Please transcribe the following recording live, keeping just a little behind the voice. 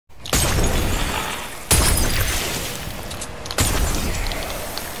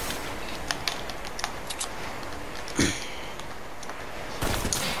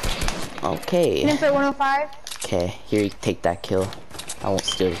Okay. Finish at 105. Okay, here you take that kill. I won't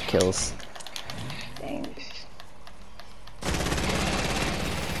steal your kills. Thanks.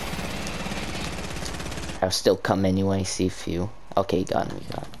 I'll still come anyway, see if you... Okay, you got him, you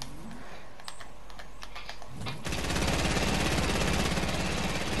got him.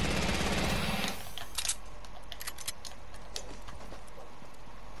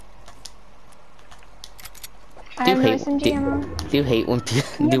 I have no SMG ammo. Do you hate when people...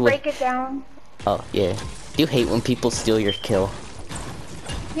 Can you break it down? Oh, yeah. Do you hate when people steal your kill?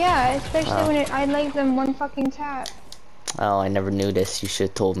 Yeah, especially when I like them one fucking tap. Oh, I never knew this. You should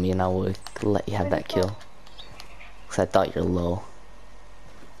have told me and I would let you have that kill. Cause I thought you're low.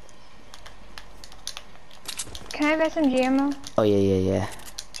 Can I have SMG ammo? Oh, yeah. Here,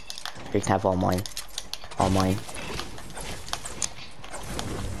 you can have all mine. All mine.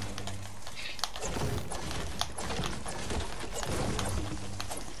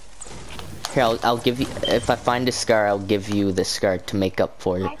 Here, I'll give you, if I find a scar, I'll give you the scar to make up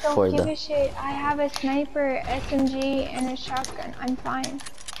for I don't give a shit. I have a sniper, SMG, and a shotgun. I'm fine.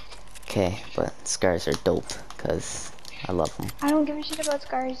 Okay, but scars are dope, cause I love them. I don't give a shit about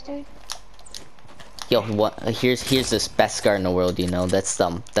scars, dude. Yo, what? Here's this best scar in the world. You know, that's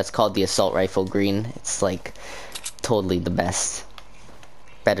called the assault rifle green. It's like totally the best,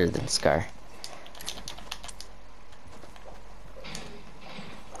 better than scar.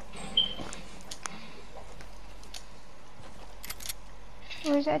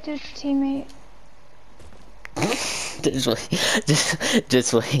 Where's that dude's teammate?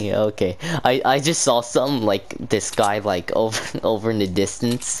 just wait. Okay, I just saw something like this guy like over in the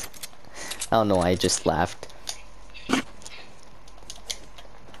distance. I don't know why I just laughed.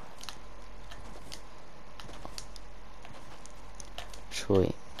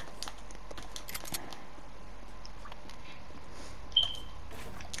 Wait.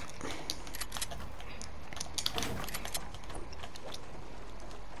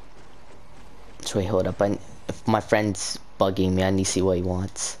 Wait, hold up. If my friend's bugging me, I need to see what he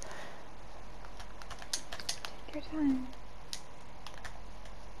wants. Take your time.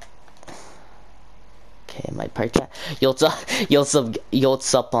 Okay, my part chat. Yo,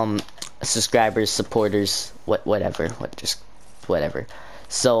 what's up, subscribers, supporters, whatever, whatever.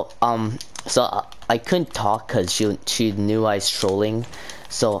 So, I couldn't talk because she knew I was trolling,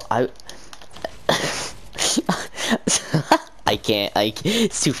 so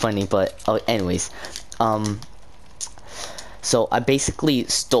it's too funny, but anyways, so I basically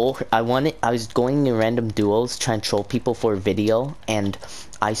stole her. I was going in random duos trying to troll people for a video, and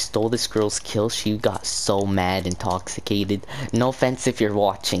I stole this girl's kill. She got so mad, intoxicated. No offense if you're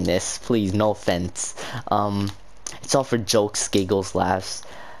watching this, please, no offense. It's all for jokes, giggles, laughs.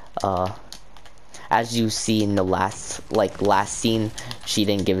 As you see in the last scene, she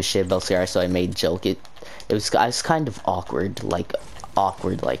didn't give a shit about Sierra, so I made joke. I was kind of awkward, like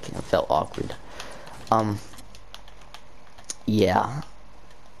it felt awkward. Yeah.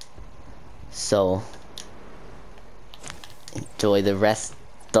 So enjoy the rest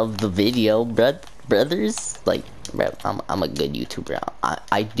of the video, brothers. Like, bro, I'm a good YouTuber.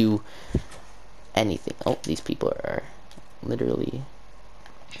 I do anything. Oh, these people are literally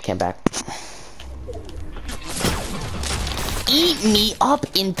came back. Eat me up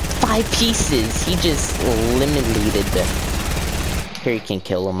in 5 pieces. He just eliminated the... Here, you can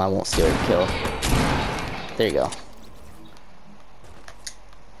kill him. I won't steal your kill. There you go.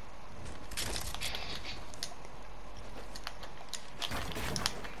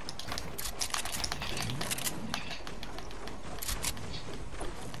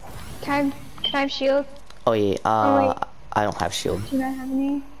 Can I have shield? Oh yeah, wait. I don't have shield. Do you not have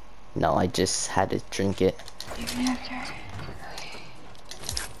any? No, I just had to drink it. Even after.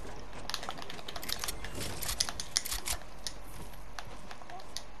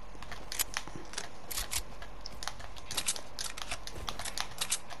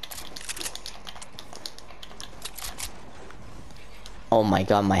 Oh my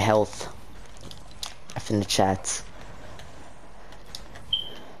god, my health. F in the chat.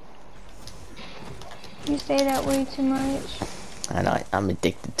 You say that way too much. I know, I'm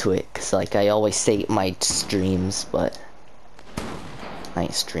addicted to it, cause like I always say it in my streams, but I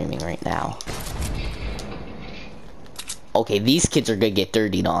ain't streaming right now. Okay, these kids are gonna get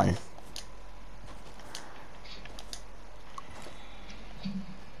dirtied on.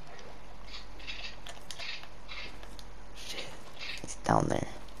 Shit, he's down there.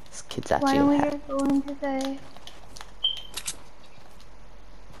 This kid's actually. Why don't we just go into the...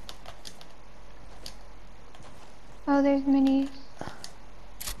 Oh, there's minis.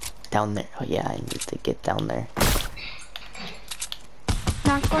 Down there. Oh yeah, I need to get down there.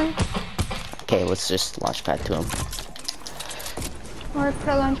 Knock one. Okay, let's just launch pad to him. Or put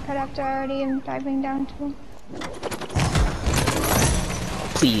a launch pad after I already am diving down to him.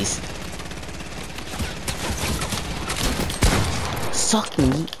 Please. Suck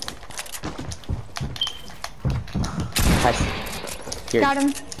me. Got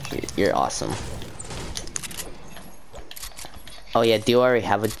him. You're awesome. Oh yeah, do you already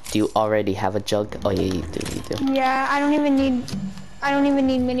have a jug? Oh yeah, you do. Yeah, I don't even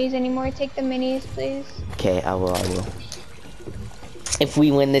need minis anymore. Take the minis, please. Okay, I will. If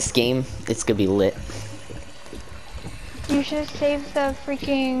we win this game, it's gonna be lit. You should save the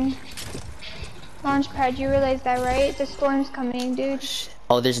freaking launch pad. You realize that, right? The storm's coming, dude.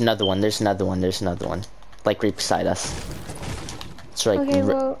 Oh, there's another one. Like right beside us. It's right. Okay,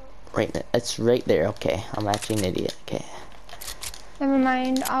 well. It's right there. Okay, I'm actually an idiot. Okay. Never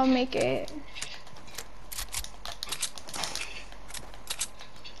mind. I'll make it.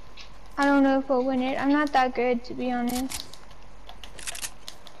 I don't know if we'll win it. I'm not that good, to be honest.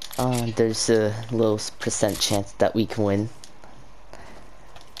 There's a little percent chance that we can win.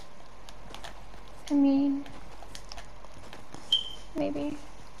 I mean, maybe.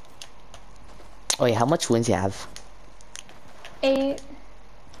 Oh yeah, how much wins you have? 8.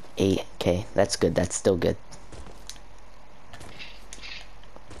 8. Okay, that's good. That's still good.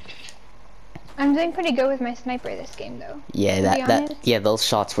 I'm doing pretty good with my sniper this game, though. Yeah, yeah, those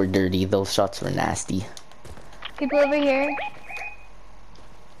shots were dirty. Those shots were nasty. People over here.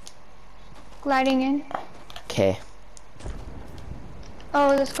 Gliding in. Okay.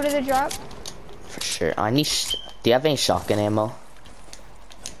 Oh, let's go to the drop. For sure. I need. Do you have any shotgun ammo?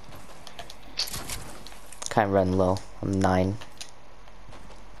 Kind of run low. I'm 9.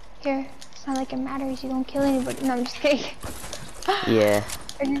 Here. It's not like it matters. You don't kill anybody. No, I'm just kidding. Yeah.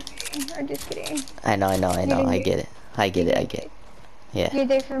 I'm just kidding. I know. I get it. Yeah. You're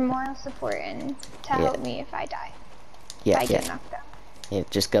there for moral support and to help me if I die. Yeah, if I get knocked out. Yeah,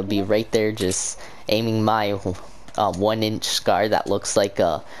 just gonna be right there, just aiming my 1-inch scar that looks like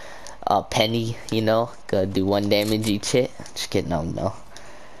a penny, you know? Gonna do 1 damage each hit. Just kidding, no.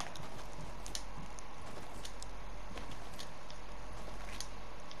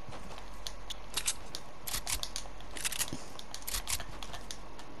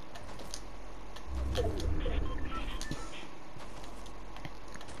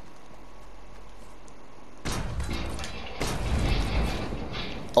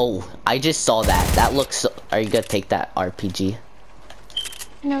 Oh, I just saw that. That looks. Are you gonna take that RPG?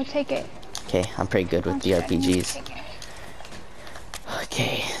 No, take it. Okay, I'm pretty good with the RPGs.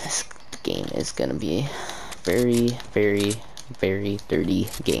 Okay, this game is gonna be very, very, very dirty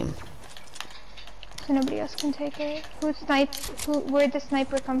game. So nobody else can take it. Where'd the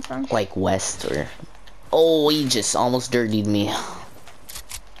sniper come from? Like west or. Oh, he just almost dirtied me.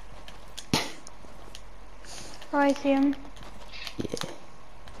 Oh, I see him. Yeah.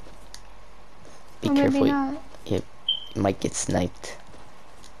 Be Or careful. maybe not. You might get sniped.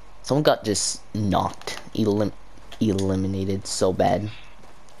 Someone got just knocked, eliminated so bad.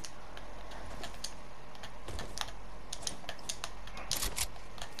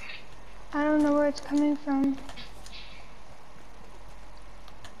 I don't know where it's coming from.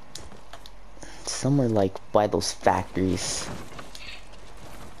 Somewhere like by those factories.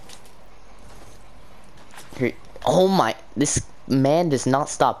 Here. Oh my! This man does not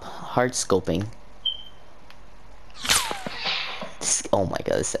stop hard scoping. Oh my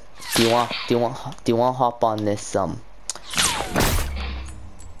god! Do you want to hop on this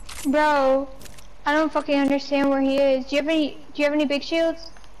Bro, I don't fucking understand where he is. Do you have any big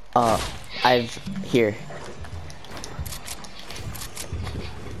shields? Here.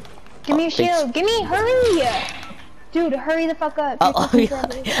 Give me a shield. Give me, hurry! Dude, hurry the fuck up.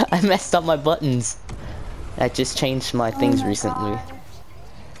 I messed up my buttons. I just changed my things recently. God.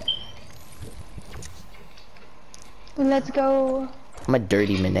 Let's go. I'm a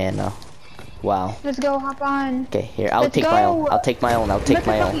dirty banana. Wow. Let's go, hop on. Okay, here, I'll take my own. I'll take my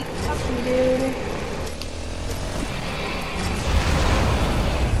own. Dude.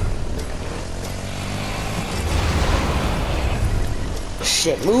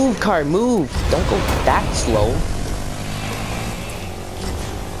 Shit, move, car, move. Don't go that slow.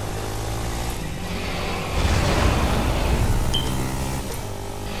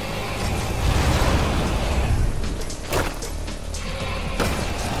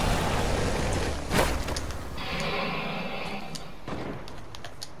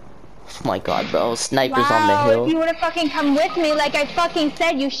 Oh my god, bro. Snipers on the hill. If you would've fucking come with me like I fucking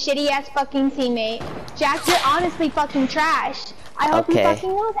said, you shitty ass fucking teammate. Jack, you're honestly fucking trash. I hope you fucking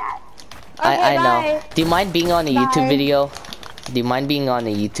know that. Okay, I know. Do you mind being on a YouTube video? Do you mind being on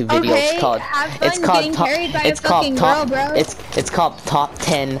a YouTube video? Okay, have fun it's called getting carried by a it's called fucking top girl, bro. it's called top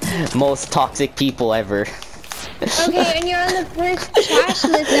 10 most toxic people ever. Okay, and you're on the first trash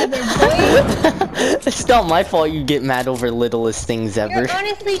list ever, boy. It's not my fault you get mad over littlest things ever. You're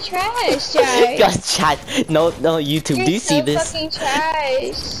honestly trash, Jack. God, chat. No, YouTube. You're Do you so see this? fucking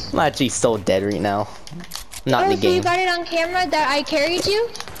trash. I'm actually so dead right now. Not in the So game. you got it on camera that I carried you?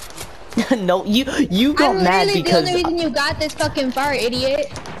 No, you got mad because. I'm literally the only reason you got this fucking far, idiot.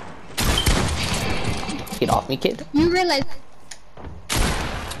 Get off me, kid. You realize.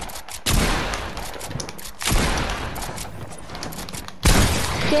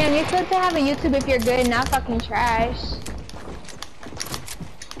 Damn, you're supposed to have a YouTube if you're good, not fucking trash.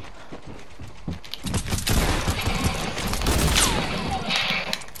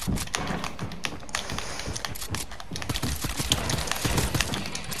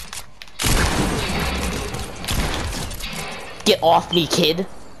 Get off me, kid.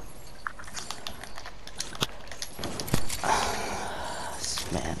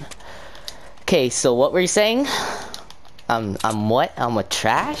 Man. Okay, so what were you saying? I'm what? I'm a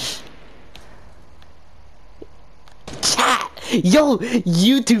trash? Chat! Yo,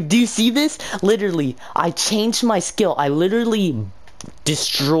 YouTube, do you see this? Literally, I changed my skill. I literally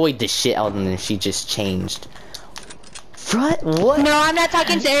destroyed the shit out of them and she just changed. What? What? No, I'm not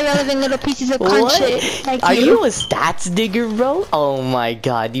talking to irrelevant little pieces of cunt What? shit like Are you. you a stats digger, bro? Oh my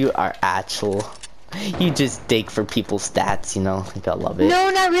god, you are actual. You just dig for people's stats, you know? I think I love it. No,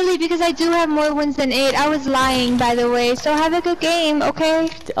 not really, because I do have more wins than 8. I was lying, by the way. So have a good game, okay?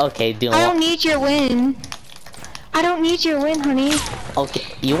 Okay, do you I want? don't need your win. I don't need your win, honey. Okay,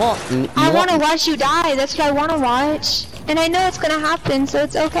 you want? I want to watch you die. That's what I want to watch. And I know it's gonna happen, so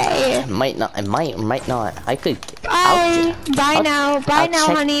it's okay. Might not. It might not. I could. Bye. Bye now. Bye now,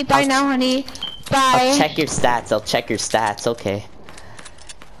 honey. Bye now, honey. Bye. I'll check your stats. I'll check your stats. Okay.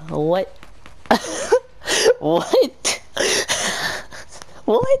 What? What?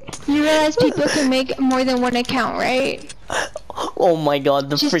 What? You realize people can make more than one account, right? Oh my god,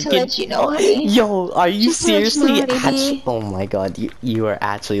 the Just freaking. to let you know, honey. Yo, are you Just to let you seriously know, actually? Oh my god, you are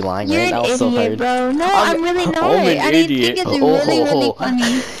actually lying You're right now. an So idiot, hard. bro. No, I'm really not. I'm an I didn't idiot. think it's really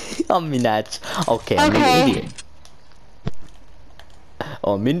funny. I'm an okay, I'm an idiot.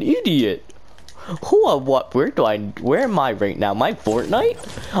 I'm an idiot. Who? What? Where am I right now? My Fortnite?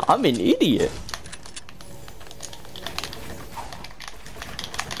 I'm an idiot.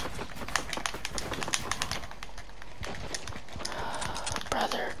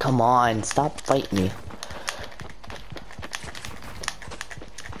 Brother, come on, stop fighting me.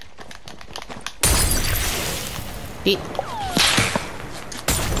 Beat.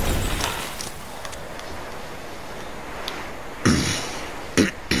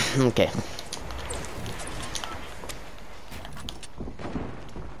 Okay.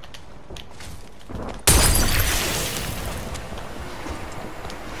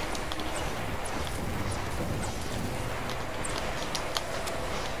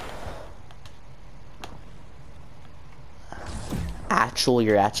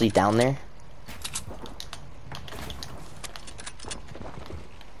 You're actually down there?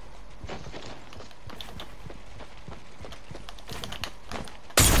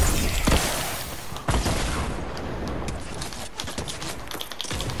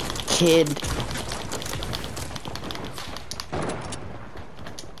 Kid.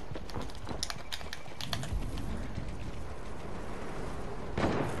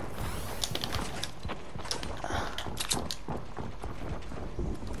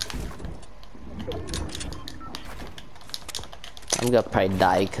 I'm gonna probably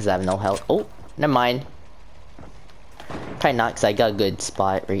die because I have no health. Oh, never mind. Probably not because I got a good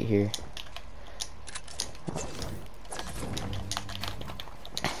spot right here.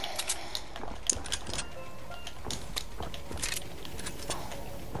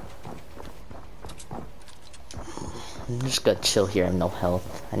 I'm just gonna chill here. I have no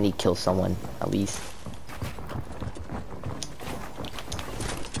health. I need to kill someone at least.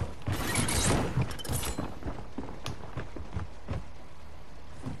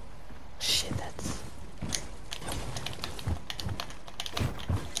 Shit, that's...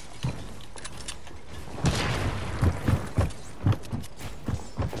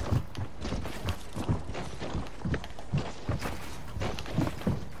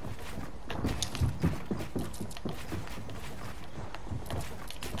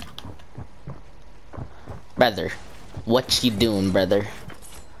 Brother, what you doing, brother?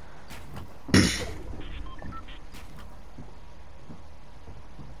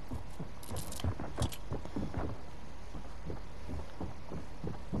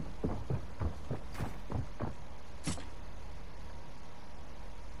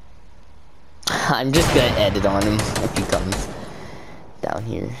 I'm just gonna edit on him if he comes down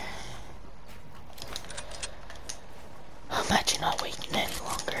here. Imagine not waiting any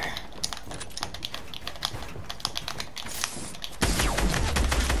longer.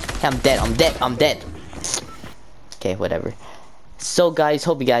 I'm dead, I'm dead, I'm dead. Okay, whatever. So guys,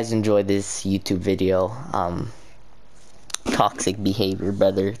 hope you guys enjoyed this YouTube video. Toxic behavior,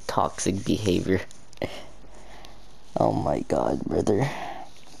 brother. Toxic behavior. Oh my god, brother.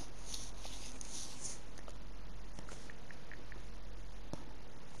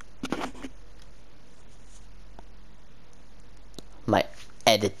 Might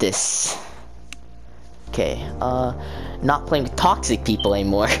edit this. Okay, not playing with toxic people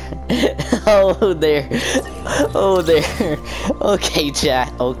anymore. Oh there. Oh there. Okay,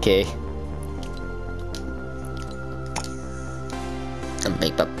 chat, okay. And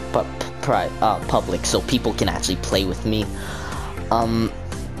make that public so people can actually play with me.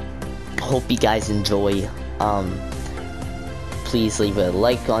 Hope you guys enjoy. Please leave a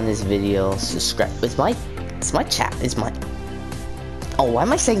like on this video. Subscribe. It's my chat. It's my. Oh, why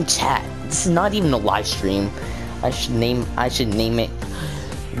am I saying chat? This is not even a live stream. I should name it.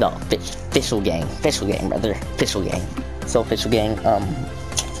 No, official gang, brother, official gang. So official gang.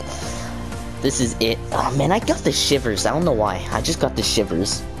 This is it. Oh man, I got the shivers. I don't know why. I just got the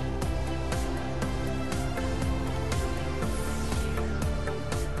shivers.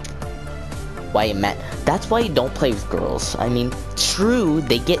 Why you mad? That's why you don't play with girls. I mean, true,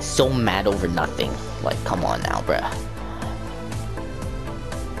 they get so mad over nothing. Like, come on now, bruh.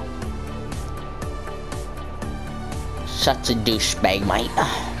 Such a douchebag, mate.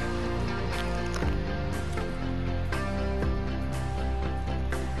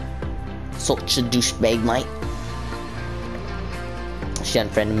 Such a douchebag, mate. She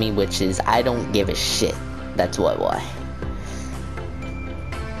unfriended me, which is, I don't give a shit. That's why.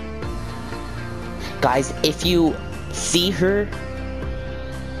 Guys, if you see her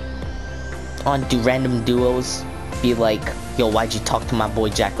on random duos, be like, yo, why'd you talk to my boy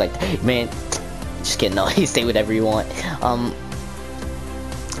Jack like that? Man, just kidding, no, you say whatever you want.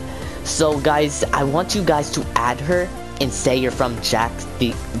 So guys, I want you guys to add her and say you're from Jack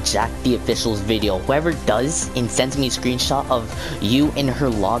the Official's video. Whoever does and sends me a screenshot of you in her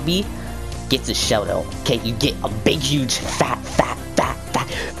lobby gets a shout out. Okay, you get a big, huge, fat,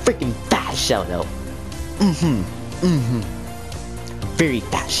 freaking fat shout out. Very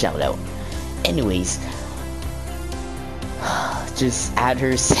fat shout out. Anyways, just add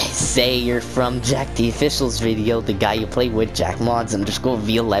her, say you're from Jack the Official's video, the guy you play with, Jack Mods _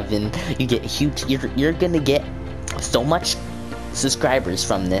 V11. You get huge. You're gonna get so much subscribers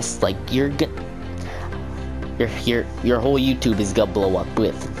from this. Like your whole YouTube is gonna blow up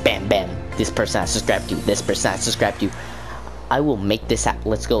with bam bam. This person I subscribed to. This person I subscribed to. I will make this happen.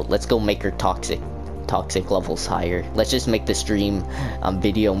 Let's go make her toxic levels higher. Let's just make the stream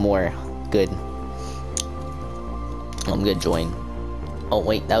video more good. I'm gonna join. Oh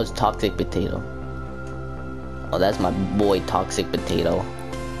wait, that was Toxic Potato. Oh, that's my boy Toxic Potato.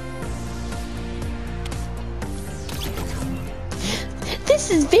 This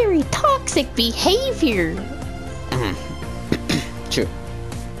is very toxic behavior. True.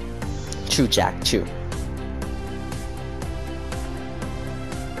 True, Jack, true.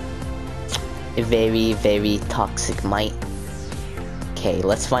 Very, very toxic, mate. Okay,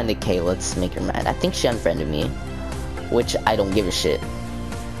 let's find the K. Let's make her mad. I think she unfriended me, which I don't give a shit.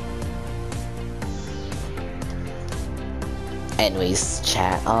 Anyways,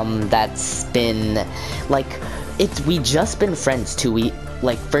 chat. That's been like we just been friends too. We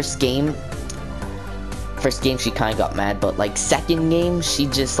like first game she kind of got mad, but like second game she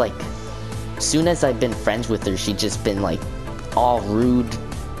just like soon as I've been friends with her, she just been like all rude,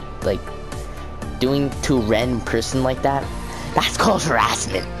 like doing to a random person like that. That's called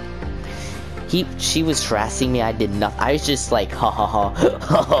harassment. She was harassing me. I did nothing. I was just like, ha ha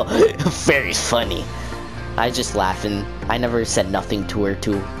ha, very funny. I was just laughing. I never said nothing to her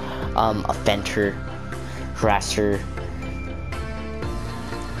to offend her, harass her.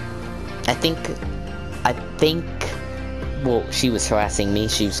 I think, well, she was harassing me.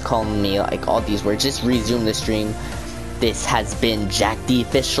 She was calling me like all these words. Just resume the stream. This has been Jack the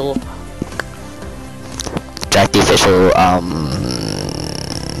Official. Jack the Official,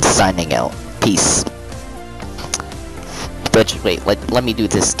 signing out. Peace. But wait, let me do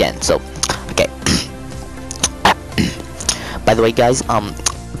this again. So, okay. By the way, guys,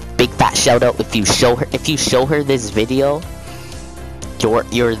 big fat shout out if you show her this video.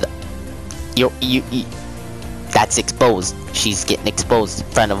 That's exposed. She's getting exposed in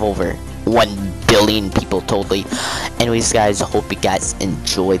front of over 1 billion people totally. Anyways, guys, I hope you guys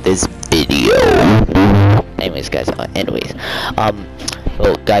enjoy this video. video. Anyways, guys.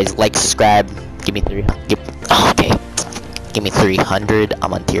 Well, guys, like, subscribe. Give me 300. Okay. Give me 300.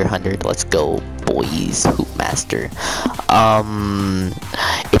 I'm on tier 100. Let's go, boys. Hoopmaster.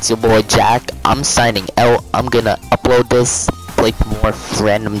 It's your boy Jack. I'm signing out. I'm gonna upload this, play more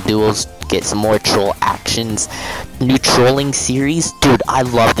random duels, get some more troll actions, new trolling series. Dude, I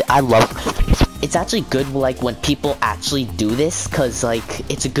love it. It's actually good, like, when people actually do this, cause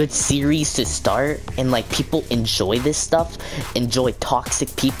like it's a good series to start, and like people enjoy this stuff, enjoy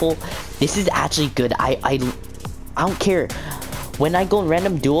toxic people. This is actually good. I don't care. When I go in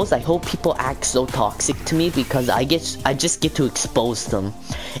random duels, I hope people act so toxic to me, because I just get to expose them,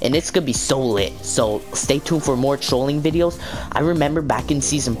 and it's gonna be so lit. So stay tuned for more trolling videos. I remember back in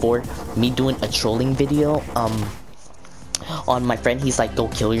season 4, me doing a trolling video on my friend. He's like, go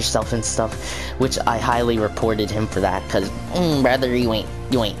kill yourself and stuff, which I highly reported him for that, because brother, you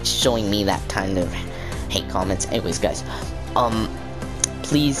ain't showing me that kind of hate comments. Anyways, guys,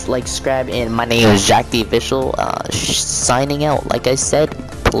 please like, subscribe, and my name is Jack the Official, signing out. Like I said,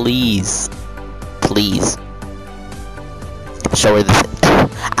 please show her this.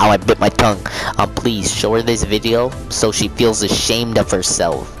 Ow, I bit my tongue. Please show her this video so she feels ashamed of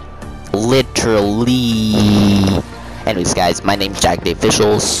herself. Literally. Anyways, guys, my name's Jack the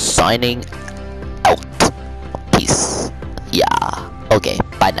Official, signing out. Peace. Yeah. Okay,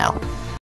 bye now.